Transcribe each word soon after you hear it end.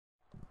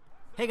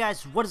Hey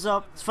guys, what is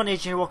up? It's Funny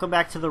here. Welcome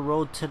back to the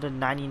road to the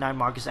 99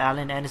 Marcus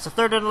Allen, and it's a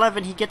 3rd and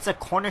 11. He gets a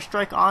corner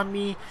strike on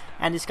me,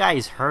 and this guy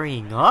is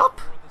hurrying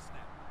up.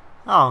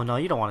 Oh no,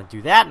 you don't want to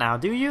do that now,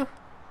 do you?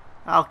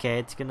 Okay,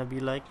 it's gonna be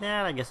like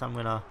that. I guess I'm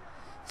gonna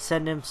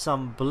send him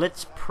some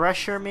blitz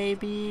pressure,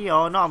 maybe.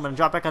 Oh no, I'm gonna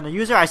drop back on the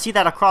user. I see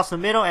that across the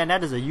middle, and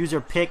that is a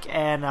user pick,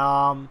 and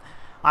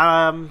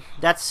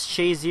that's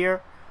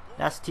Shazier.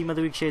 That's Team of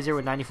the Week Shazier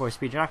with 94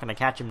 speed. You're not gonna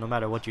catch him no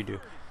matter what you do.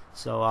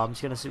 So I'm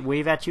just gonna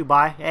wave at you.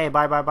 Bye. Hey,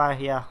 bye, bye, bye.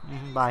 Yeah,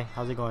 bye.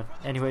 How's it going?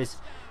 Anyways,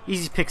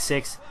 easy pick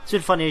 6. It's been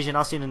fun, Asian.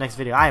 I'll see you in the next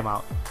video. I am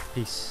out.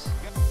 Peace.